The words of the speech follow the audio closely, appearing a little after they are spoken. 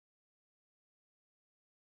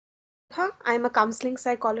I'm a counseling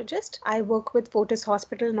psychologist. I work with Fortis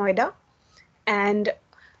Hospital, Noida, and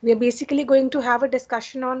we're basically going to have a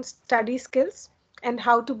discussion on study skills and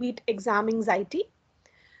how to beat exam anxiety.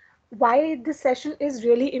 Why this session is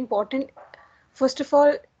really important, first of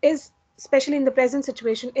all, is especially in the present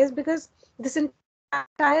situation, is because this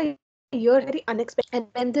entire year has been very unexpected. And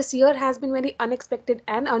when this year has been very unexpected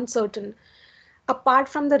and uncertain, apart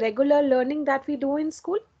from the regular learning that we do in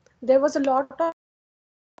school, there was a lot of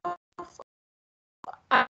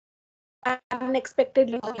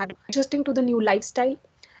unexpected adjusting to the new lifestyle,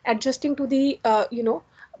 adjusting to the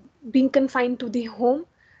being confined to the home,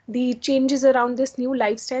 the changes around this new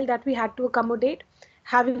lifestyle that we had to accommodate,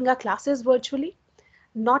 having our classes virtually,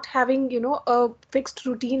 not having a fixed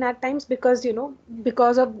routine at times, because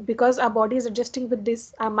because our body is adjusting with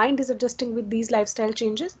this, our mind is adjusting with these lifestyle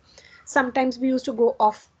changes. Sometimes we used to go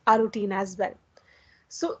off our routine as well.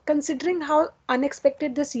 So considering how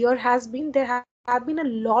unexpected this year has been, there have been a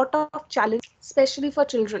lot of challenges, especially for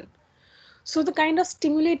children. So the kind of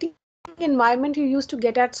stimulating environment you used to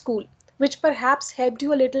get at school, which perhaps helped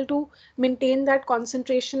you a little to maintain that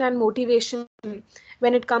concentration and motivation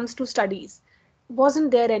when it comes to studies,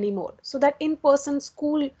 wasn't there anymore. So that in-person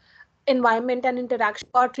school environment and interaction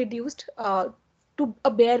got reduced to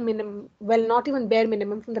a bare minimum. Well, not even bare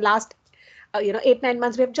minimum. From the last 8-9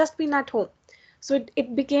 months, we have just been at home. So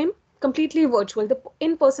it became completely virtual. The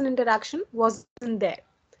in-person interaction wasn't there.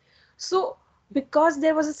 So because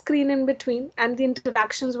there was a screen in between and the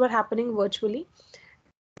interactions were happening virtually,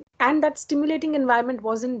 and that stimulating environment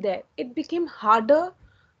wasn't there, it became harder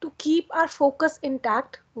to keep our focus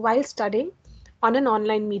intact while studying on an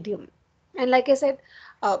online medium. And like I said,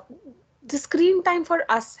 uh, the screen time for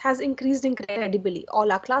us has increased incredibly.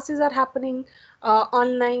 All our classes are happening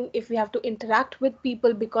online. If we have to interact with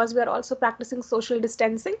people, because we are also practicing social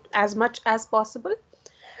distancing as much as possible,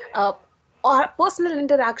 uh, our personal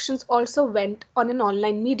interactions also went on an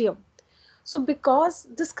online medium. So because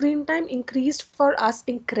the screen time increased for us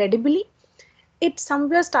incredibly, it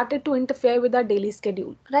somewhere started to interfere with our daily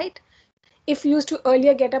schedule, right? If you used to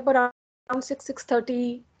earlier get up around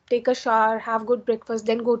 6:30, take a shower, have good breakfast,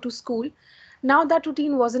 then go to school, now that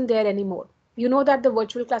routine wasn't there anymore. You know that the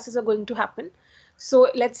virtual classes are going to happen.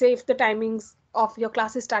 So let's say if the timings of your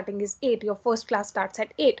class is starting is 8, your first class starts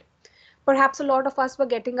at 8. Perhaps a lot of us were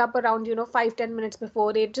getting up around 5-10 minutes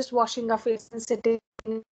before 8, just washing our face and sitting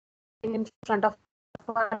in front of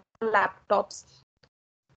our laptops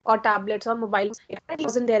or tablets or mobiles. It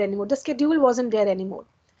wasn't there anymore. The schedule wasn't there anymore.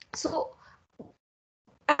 So,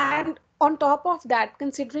 and on top of that,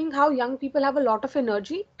 considering how young people have a lot of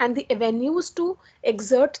energy and the avenues to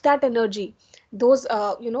exert that energy, those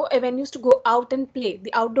avenues to go out and play,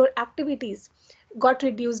 the outdoor activities got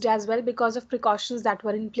reduced as well because of precautions that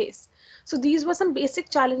were in place. So these were some basic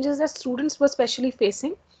challenges that students were especially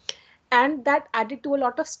facing, and that added to a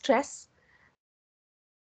lot of stress.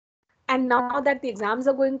 And now that the exams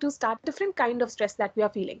are going to start, different kind of stress that we are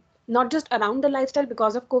feeling, not just around the lifestyle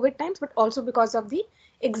because of COVID times, but also because of the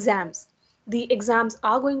exams. The exams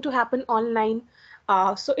are going to happen online.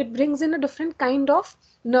 So it brings in a different kind of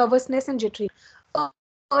nervousness and jitteriness.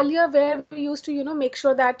 Earlier, where we used to make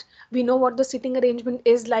sure that we know what the sitting arrangement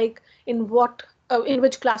is like, in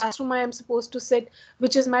which classroom I am supposed to sit,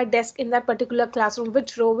 which is my desk in that particular classroom,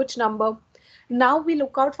 which row, which number. Now we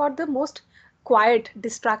look out for the most quiet,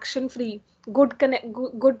 distraction free, good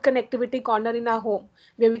connectivity corner in our home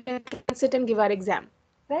where we can sit and give our exam,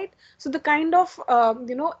 right? So the kind of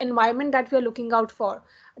environment that we are looking out for,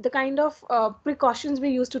 the kind of precautions we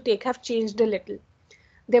used to take have changed a little.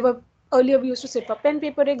 There were Earlier we used to sit for pen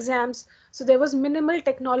paper exams, so there was minimal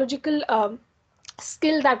technological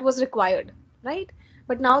skill that was required, right?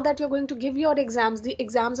 But now that you're going to give your exams, the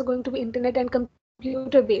exams are going to be internet and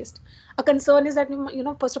computer based. A concern is that,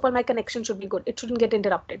 first of all, my connection should be good, it shouldn't get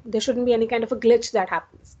interrupted, there shouldn't be any kind of a glitch that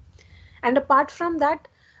happens. And apart from that,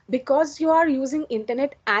 because you are using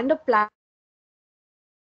internet and a platform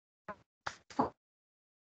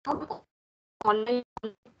online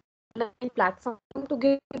platform to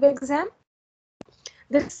give exam,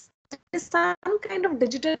 there is some kind of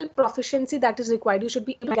digital proficiency that is required. You should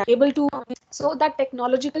be able to so that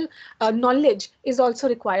technological knowledge is also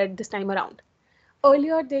required this time around.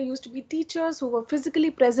 Earlier, there used to be teachers who were physically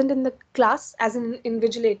present in the class as an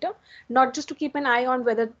invigilator, not just to keep an eye on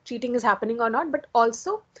whether cheating is happening or not, but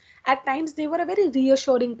also at times they were a very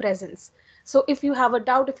reassuring presence. So if you have a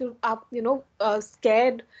doubt, if you are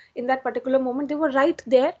scared in that particular moment, they were right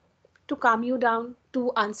there to calm you down,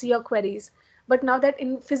 to answer your queries. But now that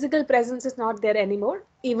in physical presence is not there anymore,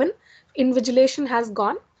 even invigilation has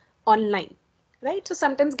gone online. right? So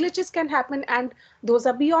sometimes glitches can happen and those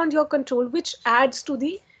are beyond your control, which adds to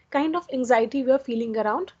the kind of anxiety we're feeling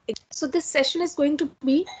around. So this session is going to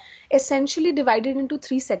be essentially divided into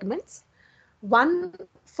three segments. One,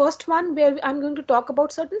 first one, where I'm going to talk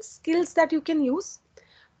about certain skills that you can use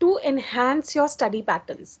to enhance your study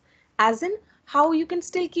patterns, as in how you can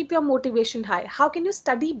still keep your motivation high. How can you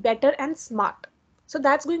study better and smart? So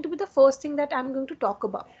that's going to be the first thing that I'm going to talk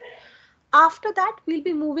about. After that, we'll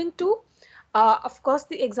be moving to, of course,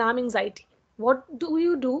 the exam anxiety. What do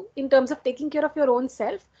you do in terms of taking care of your own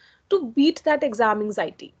self to beat that exam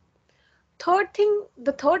anxiety? Third thing,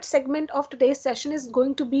 the third segment of today's session is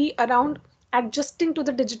going to be around adjusting to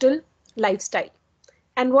the digital lifestyle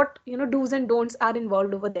and what do's and don'ts are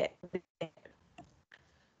involved over there.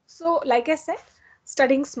 So like I said,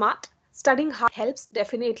 studying smart, studying hard helps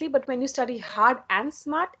definitely, but when you study hard and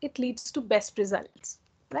smart, it leads to best results,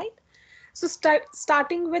 right? So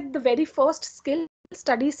starting with the very first skill,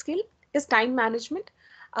 study skill, is time management.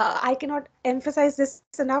 I cannot emphasize this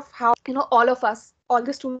enough, how all of us, all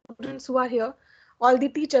the students who are here, all the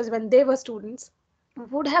teachers when they were students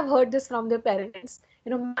would have heard this from their parents,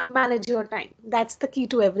 manage your time. That's the key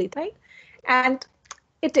to everything, right? And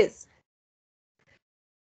it is.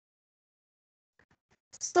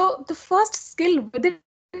 So the first skill within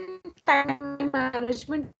time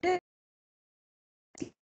management is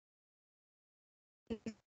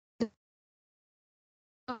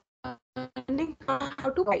learning how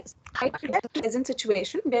to present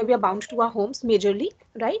situation where we are bound to our homes majorly,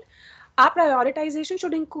 right? Our prioritization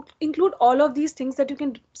should include all of these things that you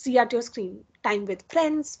can see at your screen: time with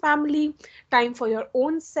friends, family, time for your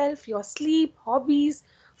own self, your sleep, hobbies,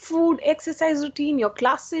 food, exercise routine, your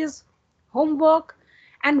classes, homework.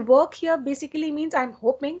 And work here basically means, I'm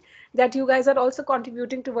hoping that you guys are also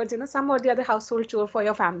contributing towards some or the other household chore for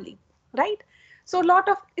your family, right? So a lot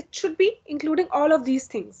of it should be including all of these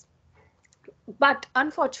things. But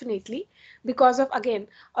unfortunately, because of, again,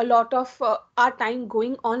 a lot of our time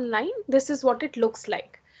going online, this is what it looks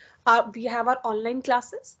like. We have our online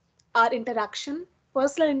classes, our interaction,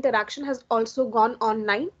 personal interaction has also gone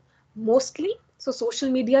online mostly. So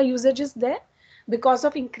social media usage is there. Because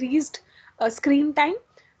of increased screen time,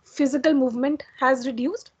 physical movement has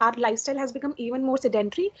reduced, our lifestyle has become even more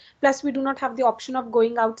sedentary, plus we do not have the option of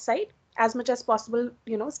going outside. As much as possible,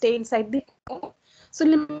 stay inside the home. So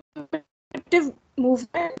limited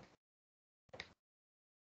movement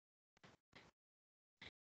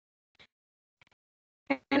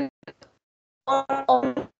and all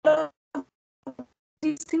of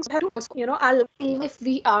these things have to, even if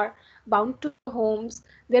we are bound to homes,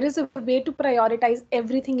 there is a way to prioritize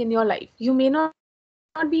everything in your life. You may not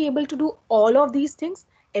be able to do all of these things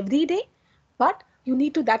every day, but you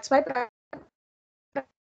need to. That's why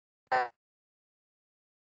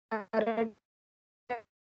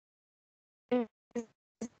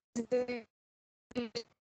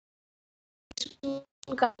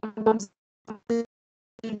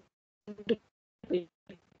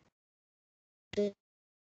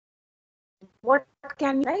what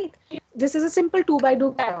can you, right? This is a simple 2 by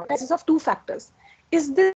 2 prioritizes of two factors.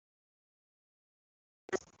 Is this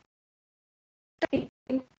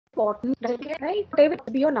important, right? Whatever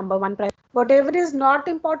be your number one priority. Whatever is not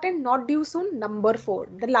important, not due soon, number 4,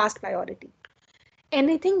 the last priority.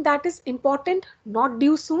 Anything that is important, not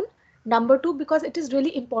due soon, number 2, because it is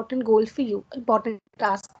really important goal for you, important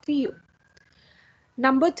task for you.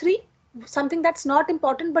 Number 3, something that's not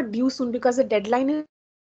important but due soon because the deadline is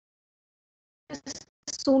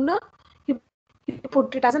sooner, you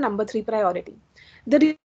put it as a number 3 priority.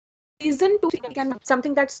 The reason to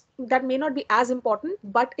something that may not be as important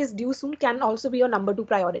but is due soon can also be your number 2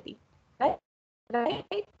 priority, right?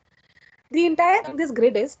 The entire thing this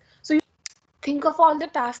grid is, so you think of all the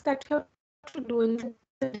tasks that you have to do in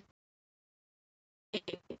the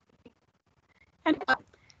day and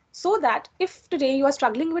so that if today you are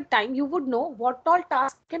struggling with time, you would know what all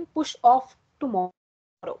tasks can push off tomorrow,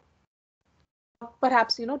 or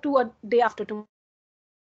perhaps to a day after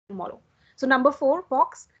tomorrow. So number 4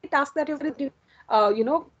 box, any task that you've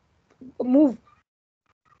move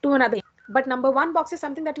to another day. But number 1 box is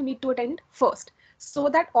something that you need to attend first, so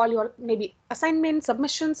that all your maybe assignments,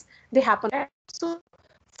 submissions, they happen on time. So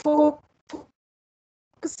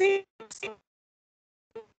focusing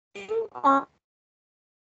on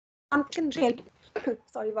can really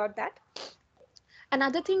sorry about that.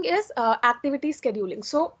 Another thing is activity scheduling.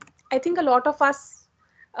 So I think a lot of us,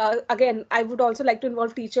 again, I would also like to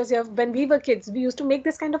involve teachers here. When we were kids, we used to make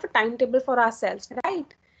this kind of a timetable for ourselves,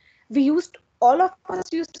 right? We used, all of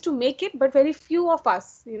us used to make it, but very few of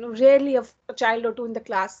us, rarely a child or two in the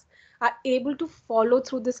class are able to follow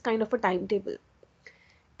through this kind of a timetable.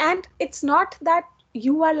 And it's not that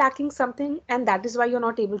you are lacking something and that is why you're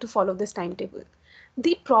not able to follow this timetable.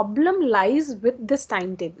 The problem lies with this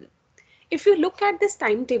timetable. If you look at this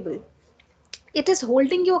timetable, it is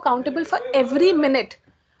holding you accountable for every minute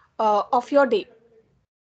of your day.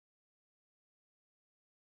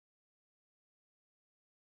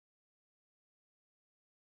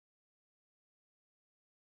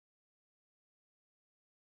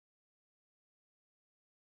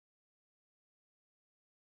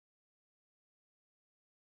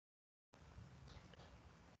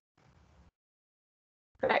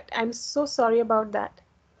 Right. I'm so sorry about that.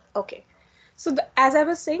 Okay. So as I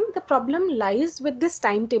was saying, the problem lies with this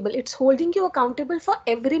timetable. It's holding you accountable for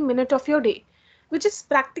every minute of your day, which is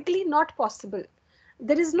practically not possible.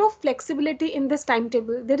 There is no flexibility in this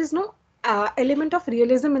timetable. There is no element of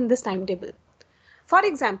realism in this timetable. For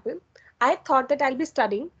example, I thought that I'll be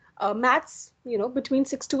studying maths, between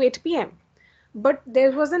 6 to 8 p.m. But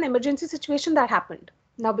there was an emergency situation that happened.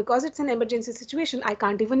 Now, because it's an emergency situation, I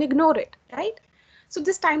can't even ignore it, right? So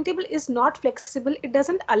this timetable is not flexible. It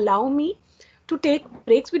doesn't allow me to take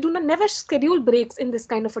breaks. We do not never schedule breaks in this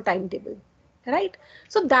kind of a timetable, right?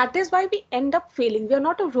 So that is why we end up failing. We are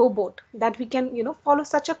not a robot that we can, follow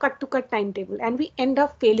such a cut to cut timetable, and we end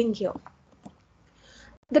up failing here.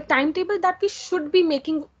 The timetable that we should be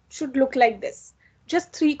making should look like this.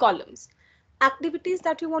 Just 3 columns. Activities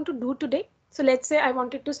that you want to do today. So let's say I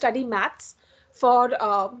wanted to study maths for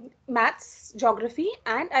maths, geography,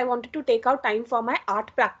 and I wanted to take out time for my art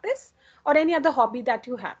practice or any other hobby that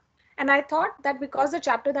you have. And I thought that because the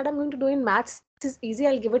chapter that I'm going to do in maths is easy,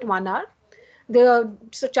 I'll give it 1 hour. The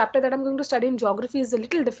chapter that I'm going to study in geography is a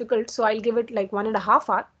little difficult, so I'll give it like 1.5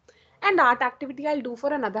 hours. And art activity I'll do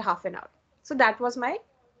for another half an hour. So that was my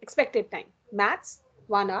expected time. Maths,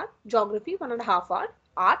 1 hour, geography, 1.5 hours,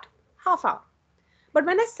 art, half hour. But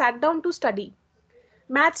when I sat down to study,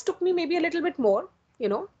 maths took me maybe a little bit more,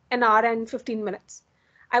 an hour and 15 minutes.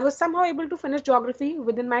 I was somehow able to finish geography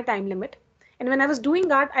within my time limit. And when I was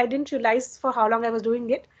doing art, I didn't realize for how long I was doing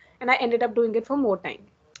it, and I ended up doing it for more time.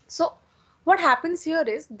 So what happens here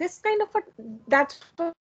is this kind of a, that's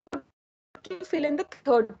what you fill in the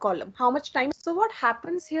third column. How much time? So what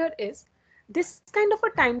happens here is this kind of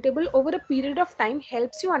a timetable over a period of time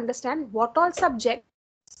helps you understand what all subjects,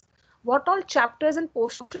 what all chapters and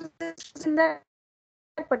portions in that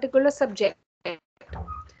particular subject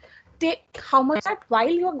take how much time, so that while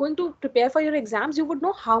you are going to prepare for your exams, you would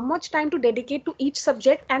know how much time to dedicate to each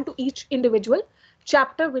subject and to each individual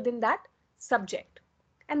chapter within that subject.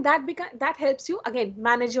 And that helps you again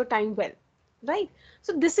manage your time well, right?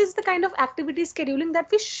 So this is the kind of activity scheduling that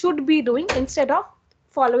we should be doing instead of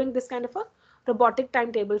following this kind of a robotic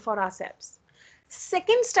timetable for ourselves.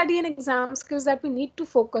 Second study and exam skills that we need to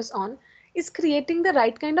focus on is creating the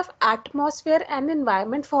right kind of atmosphere and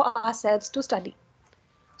environment for ourselves to study.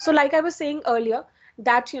 So like I was saying earlier,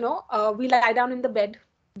 that we lie down in the bed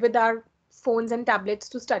with our phones and tablets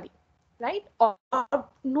to study, right? Or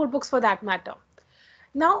notebooks for that matter.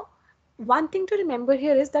 Now, one thing to remember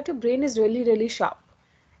here is that your brain is really, really sharp.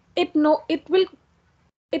 It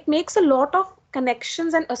makes a lot of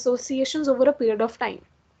connections and associations over a period of time,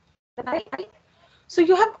 right? So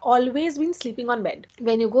you have always been sleeping on bed.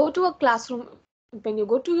 When you go to a classroom, when you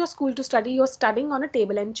go to your school to study, you're studying on a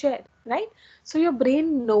table and chair, right? So your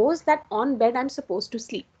brain knows that on bed I'm supposed to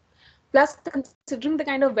sleep. Plus, considering the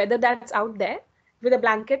kind of weather that's out there, with a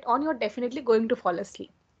blanket on, you're definitely going to fall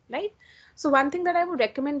asleep, right? So one thing that I would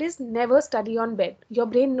recommend is never study on bed. Your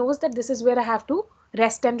brain knows that this is where I have to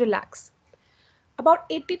rest and relax. About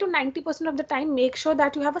 80 to 90% of the time, make sure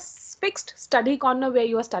that you have a fixed study corner where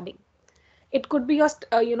you are studying. It could be your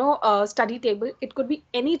study table. It could be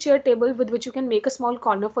any chair table with which you can make a small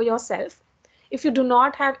corner for yourself. If you do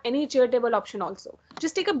not have any chair table option also,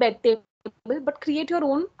 just take a bed table but create your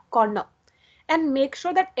own corner, and make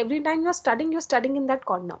sure that every time you're studying in that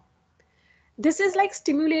corner. This is like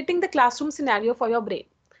stimulating the classroom scenario for your brain.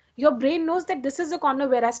 Your brain knows that this is the corner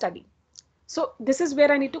where I study. So this is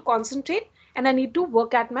where I need to concentrate and I need to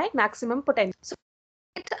work at my maximum potential. So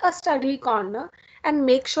create a study corner and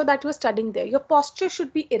make sure that you're studying there. Your posture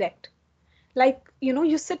should be erect. Like,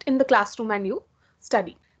 you sit in the classroom and you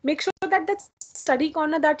study. Make sure that that study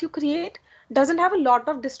corner that you create doesn't have a lot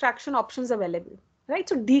of distraction options available, right?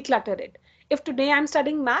 So declutter it. If today I'm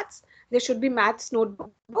studying maths, there should be maths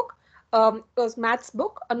notebook, a maths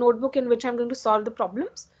book, a notebook in which I'm going to solve the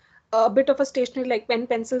problems, a bit of a stationery like pen,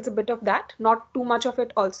 pencils, a bit of that, not too much of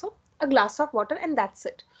it also, a glass of water, and that's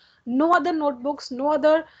it. No other notebooks, no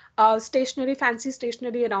other stationery, fancy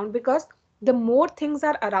stationery around, because the more things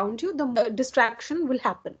are around you, the more distraction will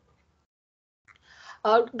happen.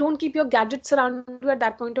 Don't keep your gadgets around you at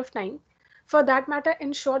that point of time. For that matter,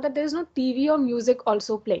 ensure that there is no TV or music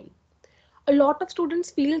also playing. A lot of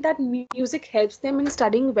students feel that music helps them in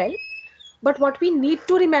studying well, but what we need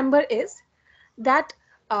to remember is that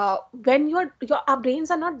when our brains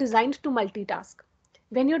are not designed to multitask.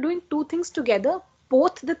 When you're doing two things together,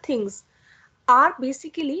 both the things are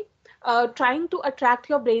basically trying to attract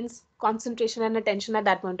your brain's concentration and attention at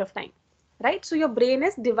that point of time, right? So your brain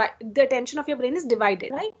is the attention of your brain is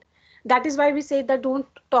divided, right? That is why we say that don't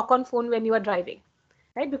talk on phone when you are driving,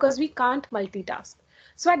 right? Because we can't multitask.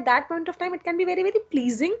 So at that point of time, it can be very, very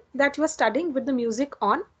pleasing that you are studying with the music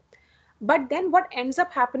on, but then what ends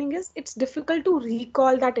up happening is it's difficult to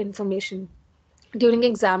recall that information during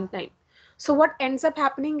exam time. So what ends up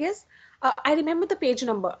happening is I remember the page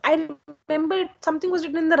number. I remember something was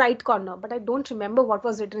written in the right corner, but I don't remember what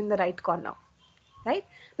was written in the right corner, right?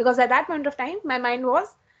 Because at that point of time, my mind was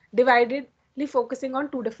dividedly focusing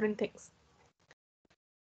on two different things.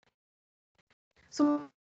 So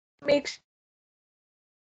make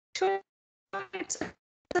sure it's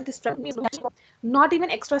a distraction, not even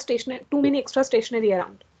too many extra stationery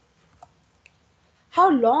around.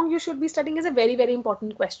 How long you should be studying is a very, very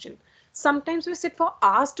important question. Sometimes we sit for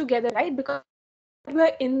hours together, right? Because we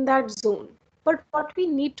are in that zone. But what we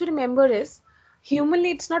need to remember is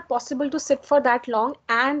humanly it's not possible to sit for that long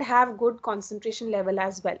and have good concentration level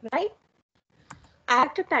as well, right?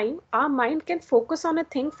 At a time, our mind can focus on a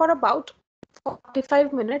thing for about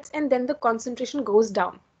 45 minutes and then the concentration goes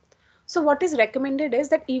down. So what is recommended is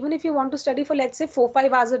that even if you want to study for let's say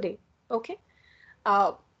 4-5 hours a day, okay,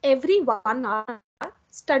 every 1 hour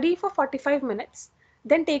study for 45 minutes,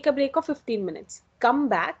 then take a break of 15 minutes, come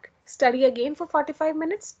back, study again for 45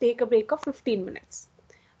 minutes, take a break of 15 minutes.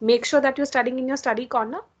 Make sure that you're studying in your study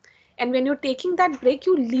corner, and when you're taking that break,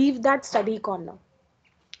 you leave that study corner.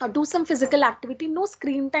 Do some physical activity, no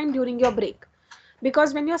screen time during your break,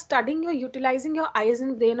 because when you're studying you're utilizing your eyes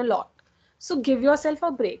and brain a lot. So give yourself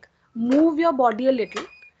a break, move your body a little.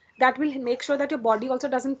 That will make sure that your body also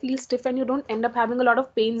doesn't feel stiff and you don't end up having a lot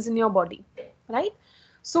of pains in your body, right?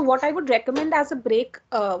 So what I would recommend as a break,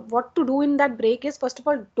 what to do in that break is, first of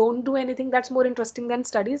all, don't do anything that's more interesting than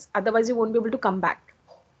studies, otherwise you won't be able to come back,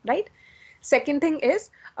 right? Second thing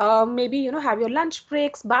is, maybe have your lunch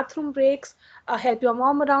breaks, bathroom breaks, help your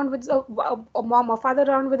mom around with a mom or father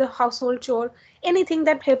around with a household chore, anything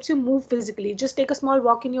that helps you move physically. Just take a small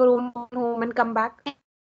walk in your own home and come back.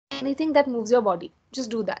 Anything that moves your body,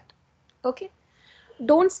 just do that. Okay,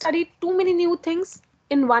 don't study too many new things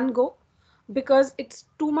in one go, because it's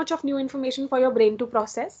too much of new information for your brain to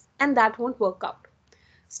process and that won't work out.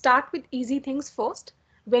 Start with easy things first.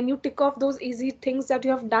 When you tick off those easy things that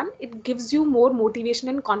you have done, it gives you more motivation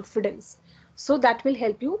and confidence. So that will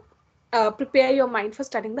help you prepare your mind for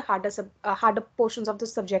studying the harder portions of the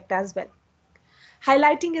subject as well.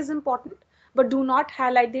 Highlighting is important, but do not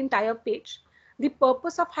highlight the entire page. The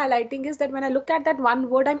purpose of highlighting is that when I look at that one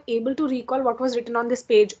word, I'm able to recall what was written on this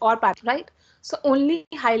page or paragraph, right? So only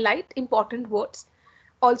highlight important words.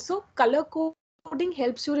 Also, color coding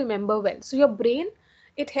helps you remember well. So your brain,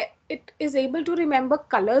 it is able to remember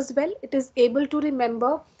colors well. It is able to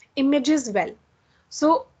remember images well.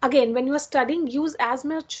 So again, when you are studying, use as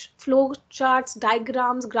much flow charts,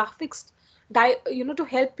 diagrams, graphics, to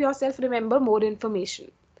help yourself remember more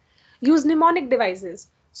information. Use mnemonic devices.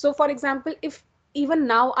 So for example, if even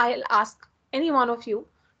now I'll ask any one of you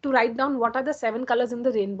to write down what are the 7 colors in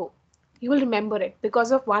the rainbow, you will remember it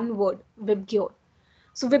because of one word, Vibgyor.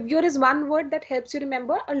 So Vibgyor is one word that helps you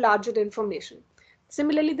remember a larger information.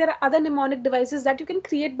 Similarly, there are other mnemonic devices that you can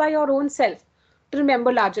create by your own self to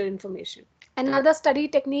remember larger information. Another study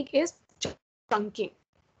technique is chunking.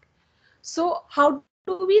 So how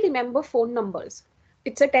do we remember phone numbers?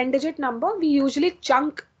 It's a 10-digit number. We usually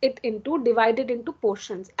chunk it into, divide it into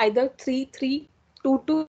portions, either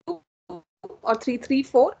 3322 or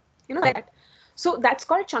 334, like that. So that's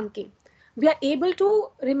called chunking. We are able to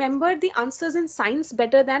remember the answers in science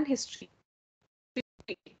better than history,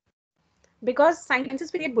 because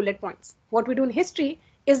sciences we create bullet points. What we do in history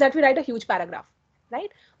is that we write a huge paragraph, right?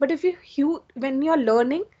 But when you're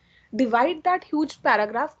learning, divide that huge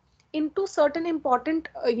paragraph into certain important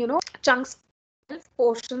chunks for yourself,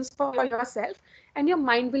 portions for yourself, and your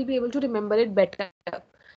mind will be able to remember it better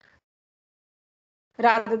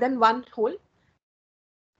rather than one whole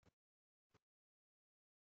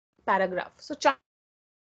paragraph. So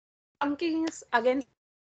chunking is again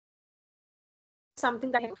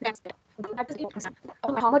something that helps you remember more information.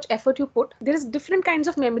 How much effort you put, there is different kinds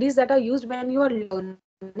of memories that are used when you are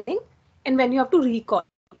learning. And when you are learning, divide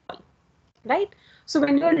that huge paragraph into certain important and when you have to recall, right? So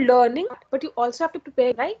when you're learning, but you also have to prepare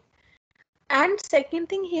your mind, right? And second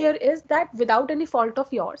thing here is that without any fault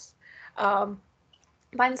of yours, um,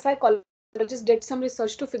 one psychologist did some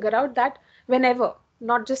research to figure out that whenever,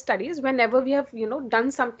 not just studies, whenever we have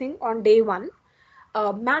done something on day one,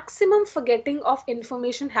 maximum forgetting of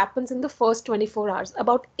information happens in the first 24 hours.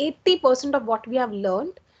 About 80% of what we have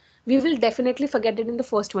learned, we will definitely forget it in the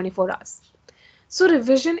first 24 hours. So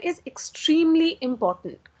revision is extremely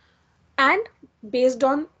important, and based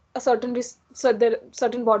on a certain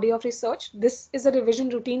body of research, this is a revision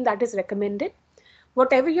routine that is recommended.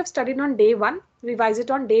 Whatever you have studied on day one, revise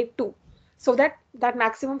it on day two, so that that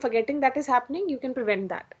maximum forgetting that is happening, you can prevent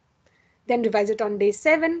that. Then revise it on day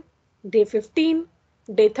 7, day 15,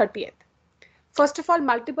 day 30th. First of all,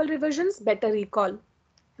 multiple revisions, better recall,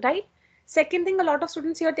 right? Second thing, a lot of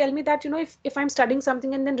students here tell me that if I'm studying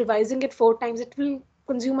something and then revising it 4 times, it will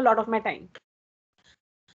consume a lot of my time.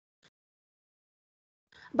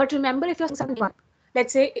 But remember, if you're studying something one,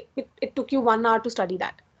 let's say it took you 1 hour to study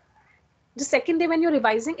that, the second day when you're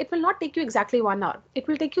revising, it will not take you exactly 1 hour, it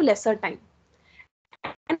will take you lesser time.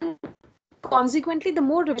 And consequently, the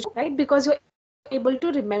more revision you do, right, because you're able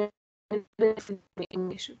to remember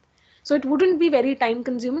information, so it wouldn't be very time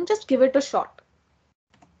consuming, just give it a shot.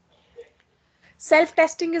 Self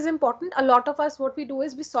testing is important. A lot of us, what we do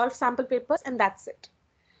is we solve sample papers and that's it.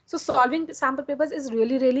 So solving sample papers is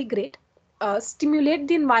really, really great. Stimulate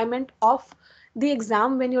the environment of the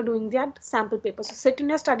exam when you're doing that sample paper. So sit in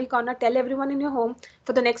your study corner, tell everyone in your home,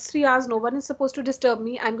 for the next 3 hours, no one is supposed to disturb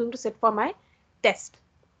me. I'm going to sit for my test,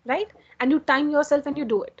 right? And you time yourself and you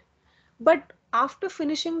do it. But after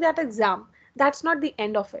finishing that exam, that's not the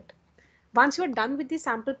end of it. Once you're done with the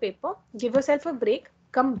sample paper, give yourself a break,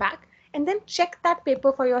 come back, and then check that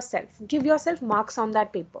paper for yourself. Give yourself marks on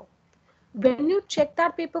that paper. When you check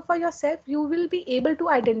that paper for yourself, you will be able to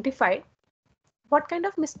identify what kind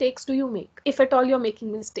of mistakes do you make, if at all you're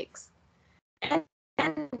making mistakes. And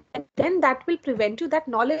then that will prevent you, that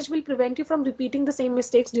knowledge will prevent you from repeating the same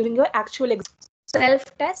mistakes during your actual exam.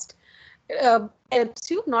 Self-test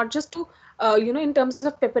helps you not just to, in terms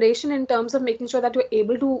of preparation, in terms of making sure that you're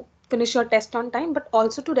able to finish your test on time, but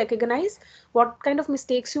also to recognize what kind of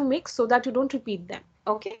mistakes you make so that you don't repeat them.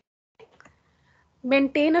 Okay.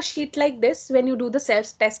 Maintain a sheet like this when you do the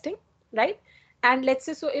self testing, right? And let's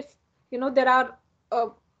say, so if there are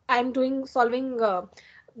I'm doing solving a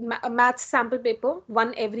maths sample paper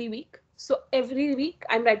one every week, so every week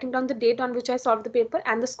I'm writing down the date on which I solved the paper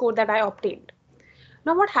and the score that I obtained.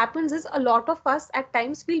 Now what happens is, a lot of us at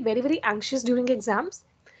times feel very, very anxious during exams,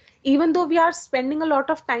 even though we are spending a lot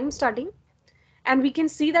of time studying, and we can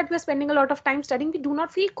see that we're spending a lot of time studying, we do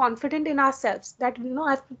not feel confident in ourselves that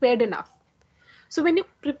I've prepared enough. So when you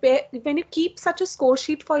prepare, when you keep such a score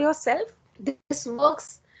sheet for yourself, this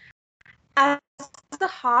works as the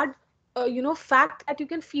hard, fact that you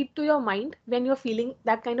can feed to your mind when you're feeling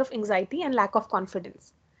that kind of anxiety and lack of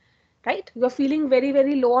confidence. Right? You're feeling very,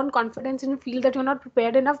 very low on confidence and you feel that you're not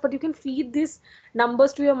prepared enough, but you can feed these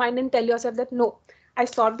numbers to your mind and tell yourself that no, I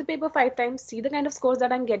solved the paper 5 times, see the kind of scores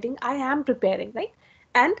that I'm getting, I am preparing, right?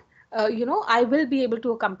 And I will be able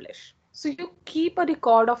to accomplish. So you keep a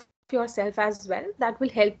record of yourself as well, that will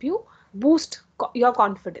help you boost your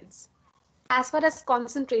confidence. As far as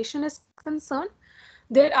concentration is concerned,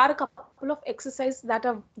 there are a couple of exercises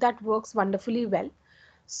that works wonderfully well.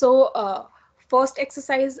 So first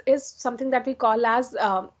exercise is something that we call as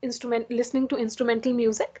listening to instrumental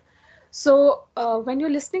music. So when you're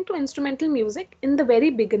listening to instrumental music, in the very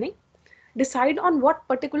beginning, decide on what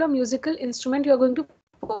particular musical instrument you're going to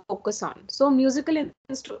focus on. So musical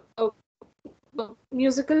instrumental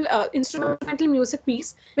music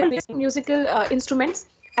piece, where musical instruments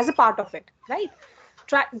as a part of it, right?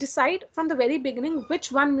 Decide from the very beginning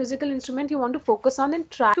which one musical instrument you want to focus on,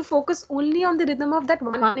 and try to focus only on the rhythm of that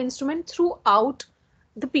one instrument throughout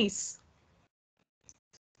the piece.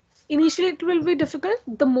 Initially it will be difficult.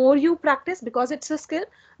 The more you practice, because it's a skill,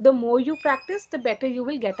 the more you practice, the better you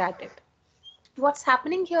will get at it. What's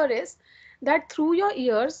happening here is that through your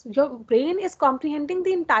ears, your brain is comprehending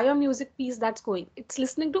the entire music piece that's going. It's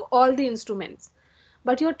listening to all the instruments,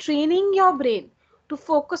 but you're training your brain to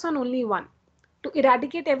focus on only one, to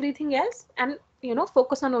eradicate everything else and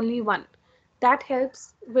focus on only one. That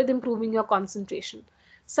helps with improving your concentration.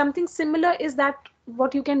 Something similar is that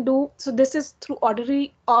what you can do. So this is through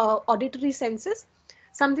auditory senses.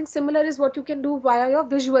 Something similar is what you can do via your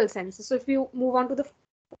visual senses. So if you move on to the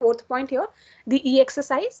fourth point here, the E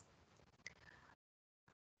exercise.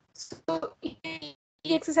 So E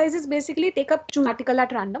exercise is basically take up, choose an article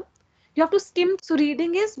at random. You have to skim. So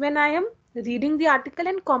reading is when I am reading the article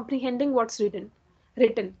and comprehending what's written.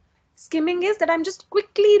 Skimming is that I'm just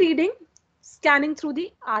quickly reading, scanning through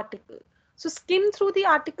the article. So skim through the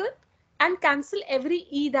article and cancel every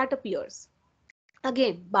E that appears.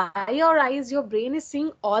 Again, by your eyes, your brain is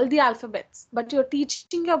seeing all the alphabets, but you're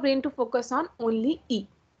teaching your brain to focus on only E,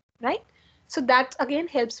 right? So that again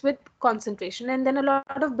helps with concentration. And then a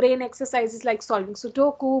lot of brain exercises like solving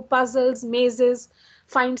Sudoku, puzzles, mazes,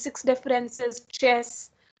 find six differences, chess,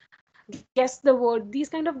 guess the word. These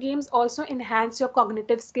kind of games also enhance your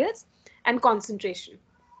cognitive skills and concentration,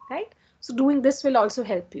 right? So doing this will also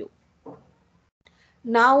help you.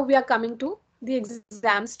 Now we are coming to the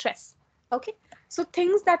exam stress. Okay, so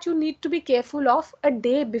things that you need to be careful of a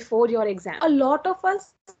day before your exam. A lot of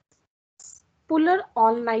us pull an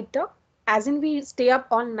all-nighter, as in we stay up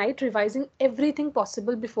all night revising everything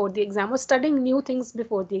possible before the exam or studying new things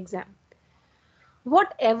before the exam.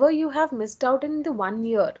 Whatever you have missed out in the 1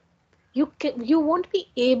 year, you won't be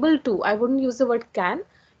able to, I wouldn't use the word can,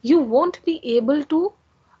 you won't be able to,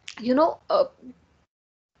 you know,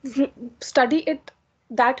 study it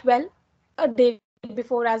that well a day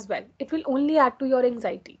before as well. It will only add to your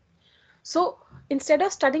anxiety. So instead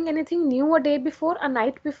of studying anything new a day before, a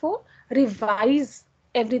night before, revise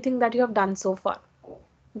everything that you have done so far.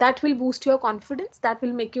 That will boost your confidence. That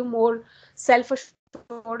will make you more self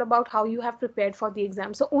assured about how you have prepared for the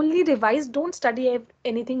exam. So only revise, don't study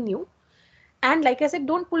anything new. And like I said,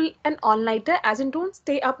 don't pull an all nighter, as in don't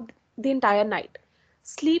stay up the entire night.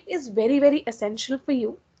 Sleep is very, very essential for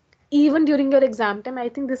you even during your exam time. I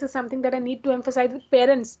think this is something that I need to emphasize with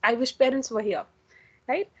parents. I wish parents were here,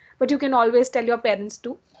 right? But you can always tell your parents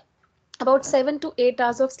too. About 7 to 8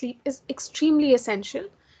 hours of sleep is extremely essential.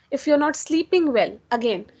 If you're not sleeping well,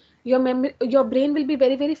 again, your brain will be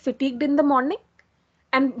very, very fatigued in the morning,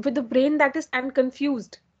 and with the brain that is and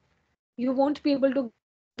confused, you won't be able to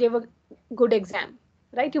give a good exam,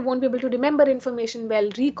 right? You won't be able to remember information well,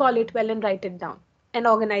 recall it well, and write it down, and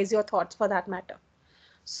organize your thoughts for that matter.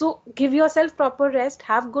 So give yourself proper rest,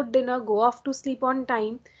 have good dinner, go off to sleep on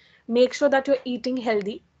time, make sure that you're eating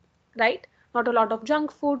healthy, right? Not a lot of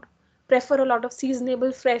junk food. Prefer a lot of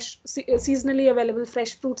seasonally available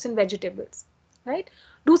fresh fruits and vegetables, right?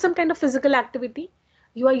 Do some kind of physical activity.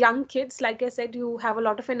 You are young kids, like I said, you have a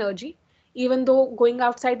lot of energy. Even though going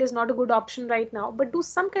outside is not a good option right now, but do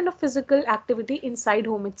some kind of physical activity inside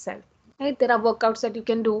home itself, right? There are workouts that you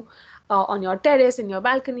can do on your terrace, in your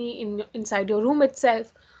balcony, inside your room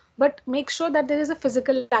itself, but make sure that there is a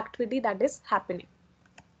physical activity that is happening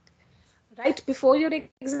right before your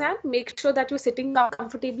exam. Make sure that you're sitting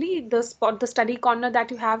comfortably. The study corner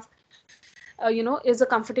that you have, is a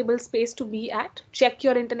comfortable space to be at. Check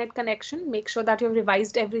your internet connection, make sure that you've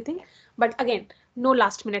revised everything. But again, no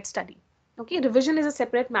last minute study. Okay, revision is a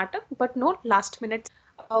separate matter, but no last minute.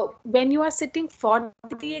 When you are sitting for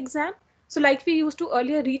the exam, so like we used to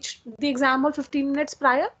earlier reach the exam or 15 minutes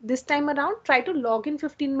prior, this time around try to log in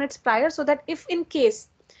 15 minutes prior, so that if in case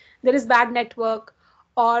there is bad network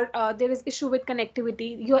or there is issue with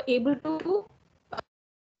connectivity, you are able to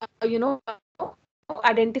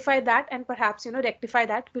identify that and perhaps rectify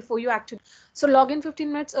that before you actually. So log in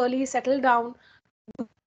 15 minutes early, settle down,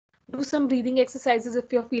 do some breathing exercises.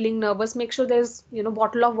 If you're feeling nervous, make sure there's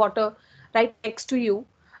bottle of water right next to you,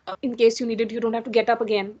 in case you need it. You don't have to get up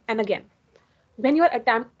again and again. When you are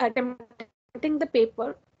attempting the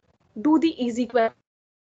paper, do the easy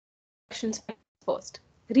questions first.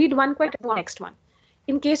 Read one question, attempt the next one.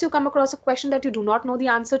 In case you come across a question that you do not know the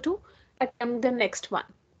answer to, attempt the next one,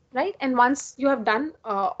 right? And once you have done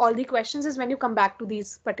all the questions is when you come back to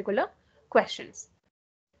these particular questions,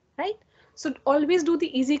 right? So always do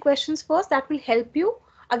the easy questions first. That will help you,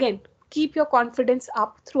 again, keep your confidence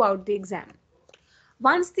up throughout the exam.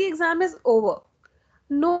 Once the exam is over,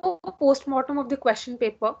 no post-mortem of the question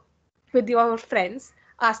paper with your friends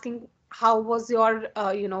asking how was your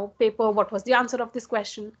paper, what was the answer of this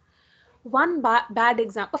question. One bad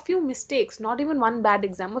exam, a few mistakes, not even one bad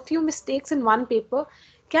exam, a few mistakes in one paper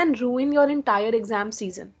can ruin your entire exam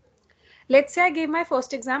season. Let's say I gave my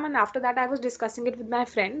first exam and after that I was discussing it with my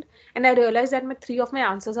friend and I realized that my three of my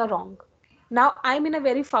answers are wrong. Now I'm in a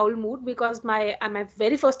very foul mood because my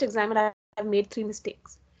very first exam and I've made three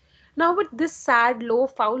mistakes. Now with this sad, low,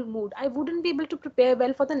 foul mood, I wouldn't be able to prepare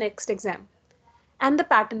well for the next exam. And the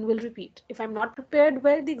pattern will repeat. If I'm not prepared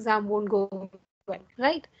well, the exam won't go well,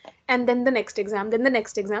 right? And then the next exam, then the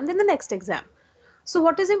next exam, then the next exam. So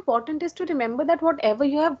what is important is to remember that whatever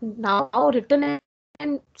you have now written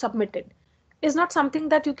and submitted is not something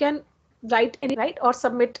that you can write anything, right? Or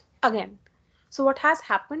submit again. So what has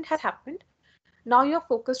happened has happened. Now your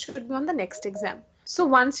focus should be on the next exam. So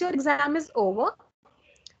once your exam is over,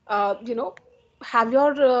 have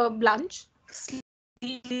your lunch,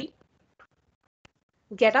 sleep,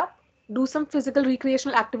 get up, go to your room, do some physical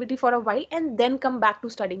recreational activity for a while, and then come back to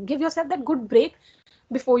studying. Give yourself that good break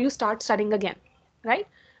before you start studying again, right?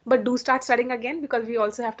 But do start studying again, because we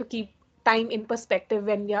also have to keep time in perspective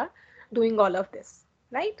when we are doing all of this,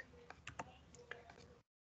 right?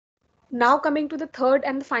 Now coming to the third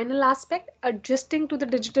and the final aspect, adjusting to the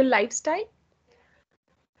digital lifestyle.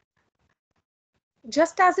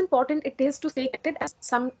 Just as important it is to stay connected, as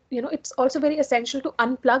it's also very essential to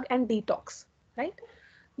unplug and detox, right?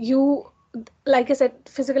 You, like I said,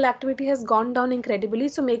 physical activity has gone down incredibly,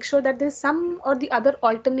 so make sure that there's some or the other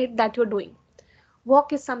alternate that you're doing.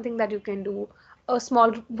 Walk is something that you can do, a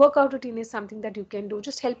small workout routine is something that you can do,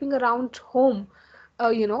 just helping around home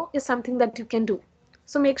is something that you can do.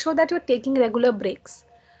 So make sure that you're taking regular breaks.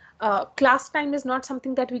 Class time is not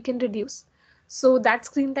something that we can reduce, so that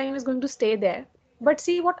screen time is going to stay there, but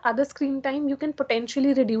see what other screen time you can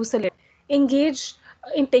potentially reduce a little. Engage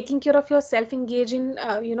in taking care of yourself, engage in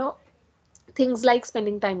things like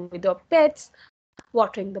spending time with your pets,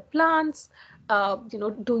 watering the plants,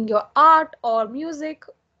 doing your art or music,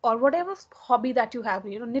 or whatever hobby that you have,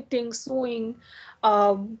 knitting, sewing,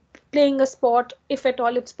 uh, playing a sport, if at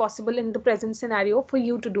all it's possible in the present scenario for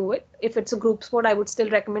you to do it. If it's a group sport, I would still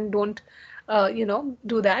recommend don't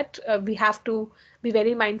do that. We have to be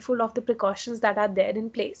very mindful of the precautions that are there in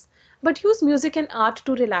place, but use music and art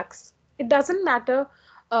to relax. It doesn't matter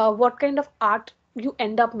what kind of art you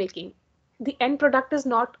end up making. The end product is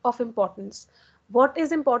not of importance. What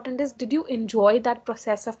is important is, did you enjoy that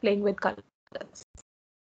process of playing with colors?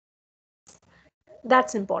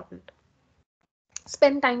 That's important.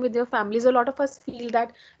 Spend time with your families. A lot of us feel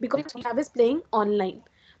that because we have is playing online,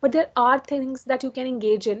 but there are things that you can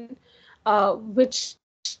engage in, which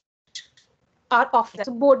are offline.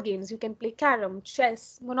 So board games, you can play carom,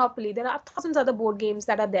 chess, monopoly. There are thousands other board games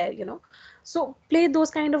that are there. So play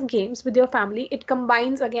those kind of games with your family. It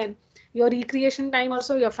combines again your recreation time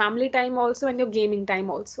also, your family time also, and your gaming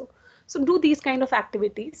time also. So do these kind of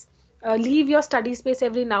activities. Leave your study space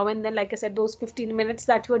every now and then, like I said, those 15 minutes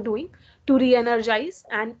that you are doing, to re-energize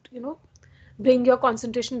and bring your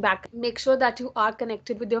concentration back. Make sure that you are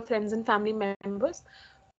connected with your friends and family members.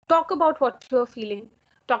 Talk about what you're feeling,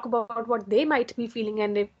 talk about what they might be feeling,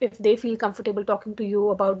 and if they feel comfortable talking to you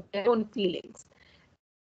about their own feelings,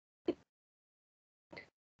 right?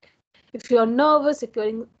 If you're nervous, if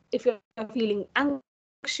you're feeling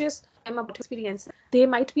anxious, them about your experience, they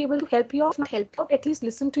might be able to help you, or if not help you out, at least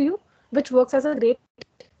listen to you, which works as a great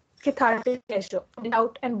cathartic pleasure to let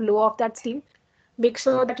out and blow off that steam. Make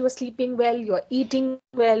sure that you are sleeping well, you're eating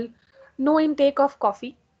well, no intake of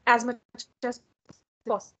coffee as much as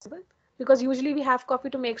possible, because usually we have coffee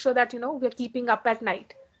to make sure that we're keeping up at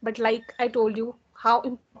night. But like I told you, how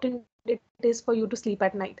important it is for you to sleep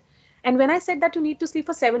at night. And when I said that you need to sleep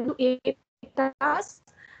for 7 to 8 hours,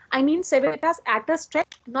 I mean 7 to 8 hours at a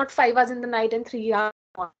stretch, not 5 hours in the night and 3 hours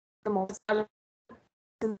in the morning,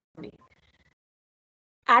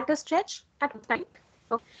 at a stretch at one time.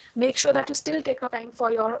 Okay. Make sure that you still take out time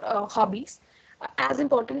for your hobbies. As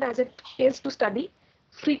important as it is to study,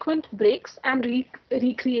 frequent breaks and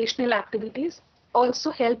recreational activities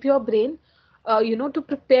also help your brain, to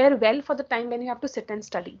prepare well for the time when you have to sit and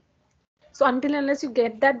study. So until unless you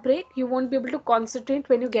get that break, you won't be able to concentrate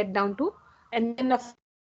when you get down to. And then of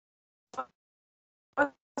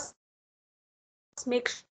course, make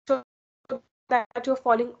sure that you're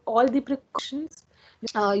following all the precautions.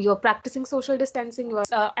 You're practicing social distancing. You're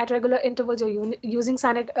at regular intervals. You're using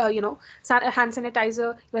hand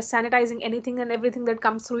sanitizer. You're sanitizing anything and everything that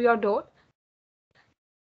comes through your door.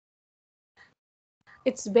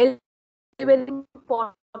 It's very, very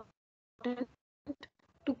important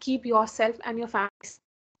to keep yourself and your family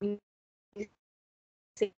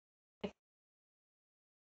safe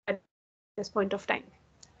at this point of time,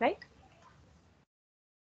 right?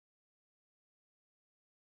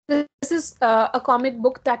 This is a comic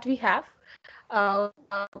book that we have,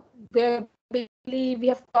 where basically we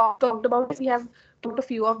have talked about it. We have talked a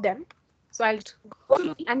few of them. So I'll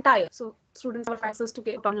and tired. So students have access to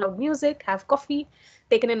get on loud music, have coffee,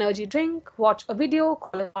 take an energy drink, watch a video,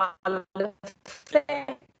 call a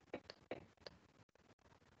friend.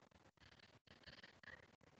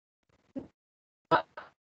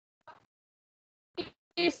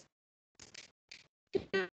 If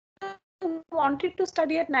you wanted to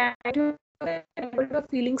study at night, you were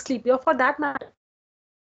feeling sleepy, or for that matter,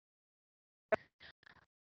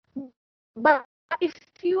 but if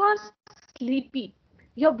you are sleepy,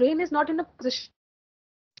 your brain is not in a position,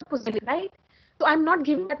 right? So I'm not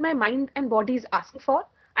giving that my mind and body is asking for.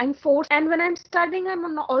 I'm forced, and when I'm studying,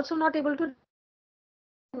 I'm also not able to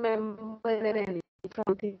remember anything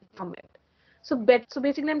from it. So So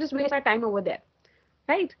basically, I'm just wasting my time over there,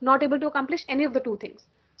 right? Not able to accomplish any of the two things.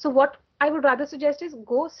 So what I would rather suggest is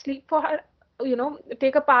go sleep for her,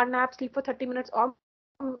 take a power nap, sleep for 30 minutes or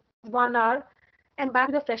 1 hour, and come back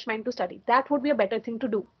with a fresh mind to study. That would be a better thing to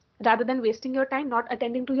do rather than wasting your time not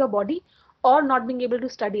attending to your body or not being able to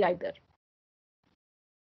study either.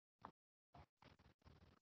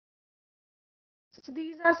 So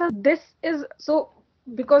these are some, this is so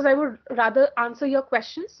because I would rather answer your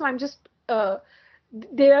questions. So I'm just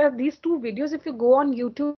there are these two videos. If you go on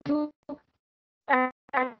YouTube and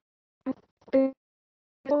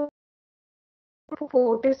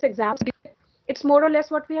Fortis exams, it's more or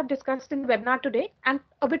less what we have discussed in the webinar today and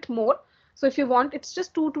a bit more. So if you want, it's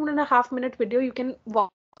just 2.5 minute video. You can watch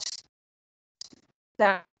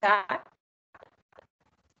that.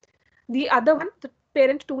 The other one, the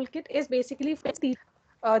parent toolkit, is basically for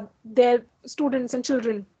their students and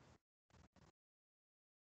children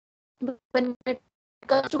when it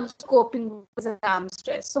comes to coping with exam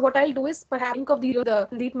stress. So what I'll do is perhaps link of the video, the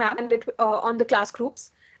complete map, and it on the class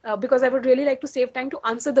groups because I would really like to save time to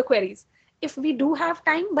answer the queries. If we do have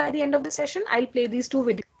time by the end of the session, I'll play these two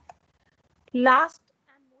videos. Last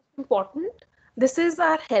and most important, this is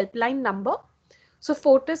our helpline number. So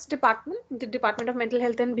Fortis department, the Department of Mental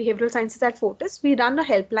Health and Behavioral Sciences at Fortis, we run a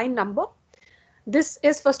helpline number. This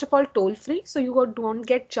is first of all toll free, so you don't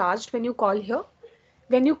get charged when you call here.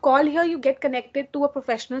 When you call here, you get connected to a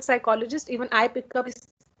professional psychologist. Even I pick up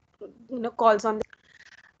calls on.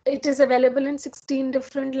 It is available in 16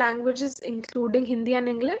 different languages, including Hindi and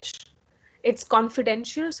English. It's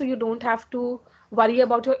confidential, so you don't have to worry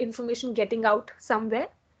about your information getting out somewhere.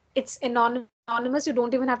 It's anonymous, you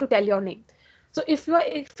don't even have to tell your name. So if you are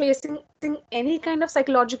facing any kind of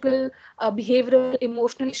psychological, behavioral,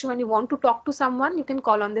 emotional issue and you want to talk to someone, you can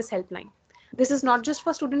call on this helpline. This is not just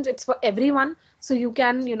for students, it's for everyone. So you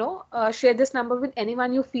can, share this number with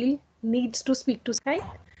anyone you feel needs to speak to, right?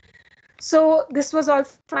 So this was all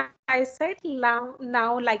from my side.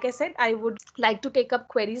 Now, like I said, I would like to take up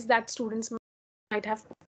queries that students might have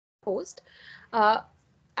posed. Uh,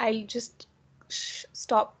 I'll just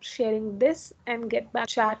stop sharing this and get back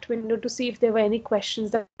to the chat window to see if there were any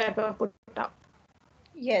questions that were put up.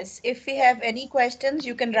 Yes, if we have any questions,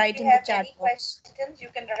 you can write in the chat box.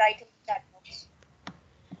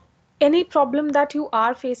 Any problem that you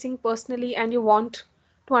are facing personally and you want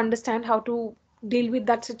to understand how to deal with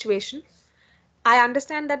that situation. I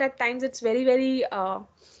understand that at times it's very, very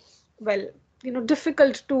well,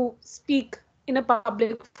 difficult to speak in a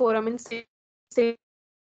public forum and say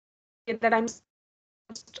that I'm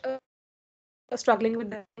struggling with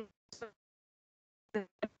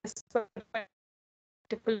this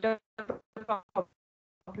particular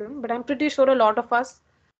problem, but I'm pretty sure a lot of us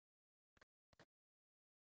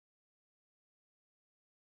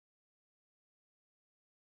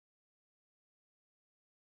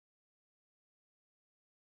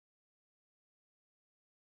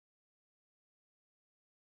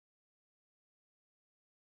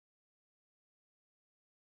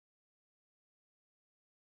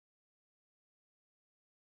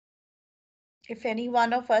If any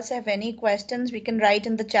one of us have any questions, we can write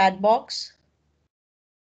in the chat box.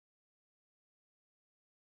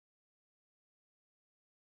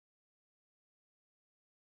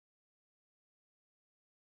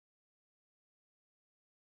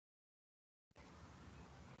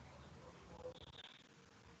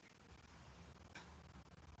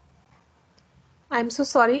 I'm so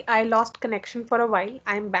sorry. I lost connection for a while.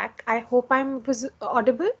 I'm back. I hope I'm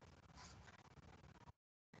audible.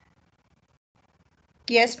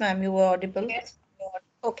 Yes, ma'am, you were audible.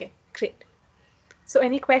 Okay, great. So,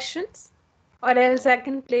 any questions? Or else I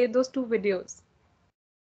can play those two videos.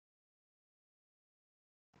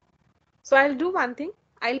 So, I'll do one thing.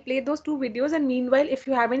 I'll play those two videos, and meanwhile, if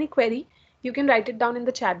you have any query, you can write it down in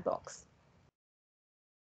the chat box.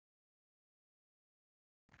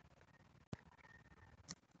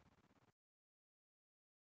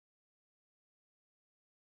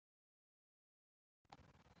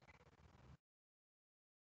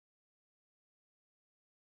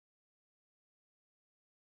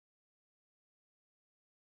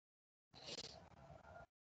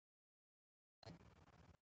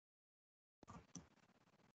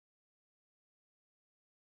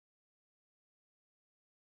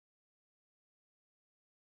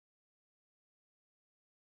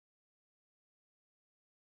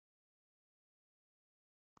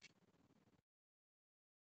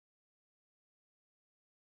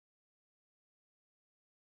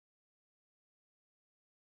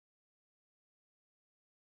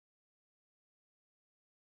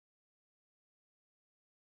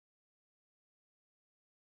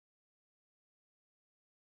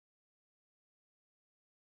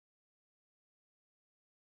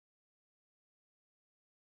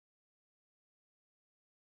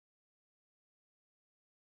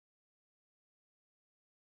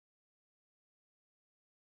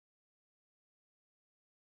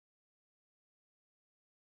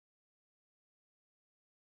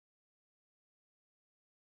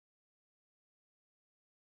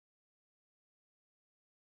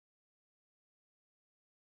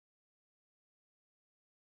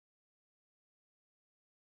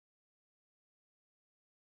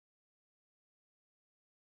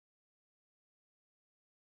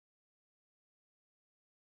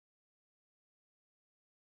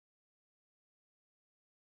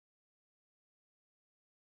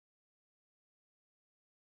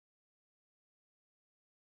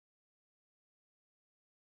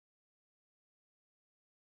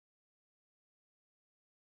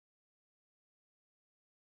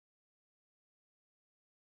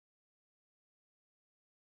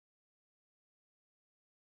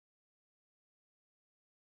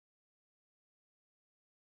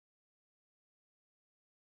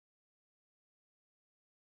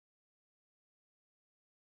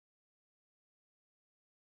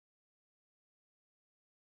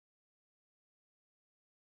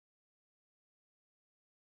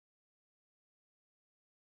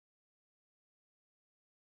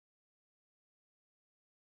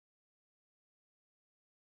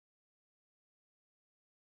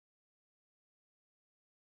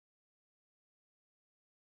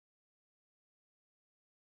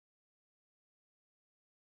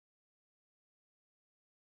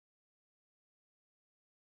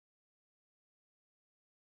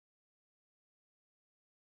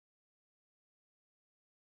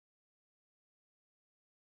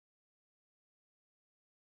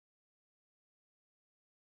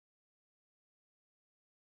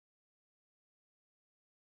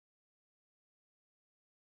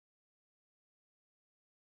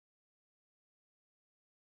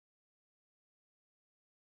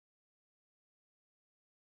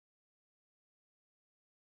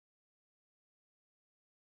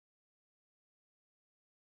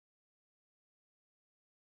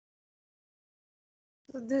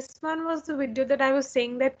 So this one was the video that I was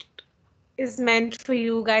saying that is meant for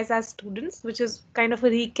you guys as students, which is kind of a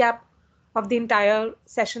recap of the entire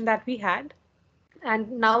session that we had.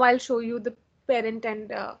 And now I'll show you the parent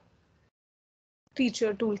and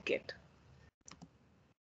teacher toolkit.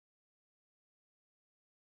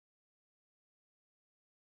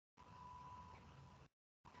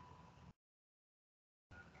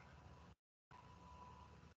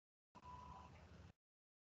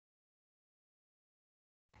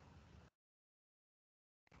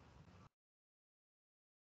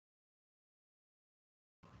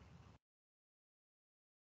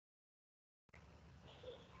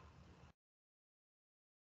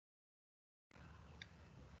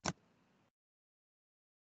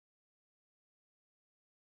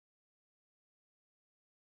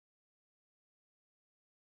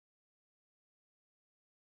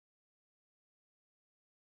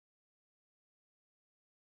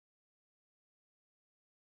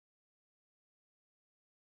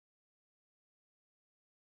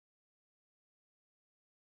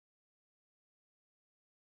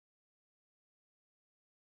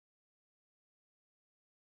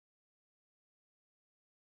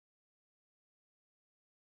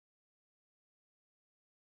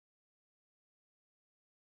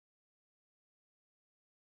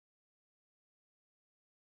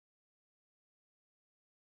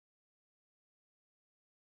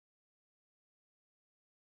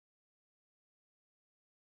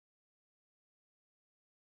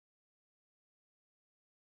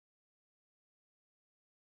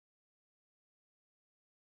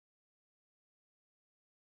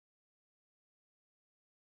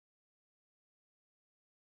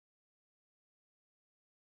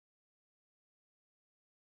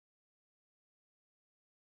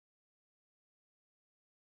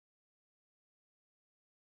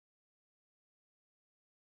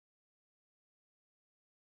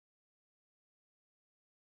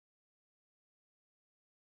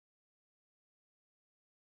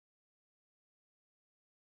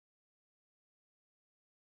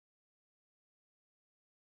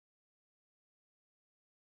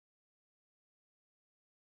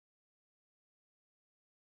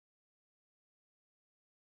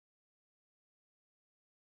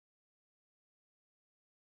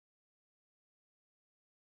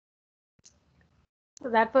 So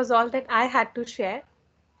that was all that I had to share.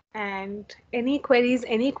 And any queries,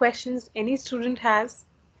 any questions any student has,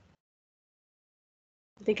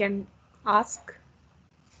 they can ask.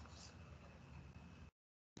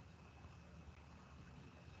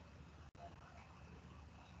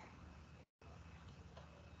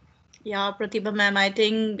 Yeah, Pratibha ma'am, I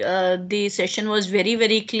think the session was very,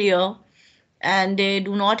 very clear and they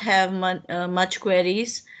do not have much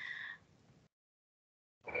queries.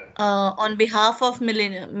 On behalf of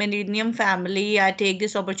Millennium family, I take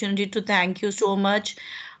this opportunity to thank you so much.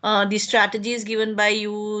 The strategies given by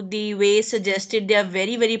you, the way suggested, they are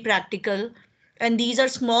very, very practical. And these are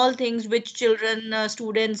small things which children,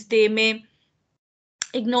 students, they may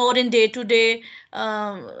ignore in day to day,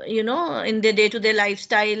 in their day to day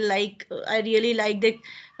lifestyle. Like I really like that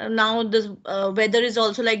now the weather is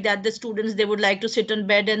also like that. The students, they would like to sit on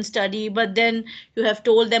bed and study, but then you have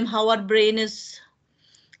told them how our brain is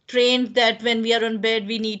trained that when we are on bed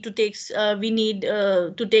we need to take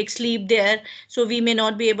sleep there, so we may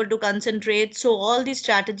not be able to concentrate. So all these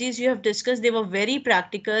strategies you have discussed, they were very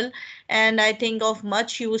practical and I think of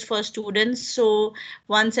much use for students. So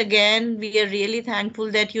once again, we are really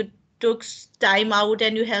thankful that you took time out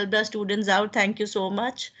and you helped our students out. Thank you so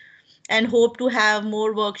much, and hope to have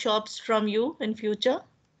more workshops from you in future.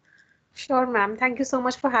 Sure, ma'am. Thank you so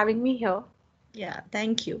much for having me here. Yeah,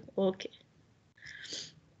 thank you. Okay.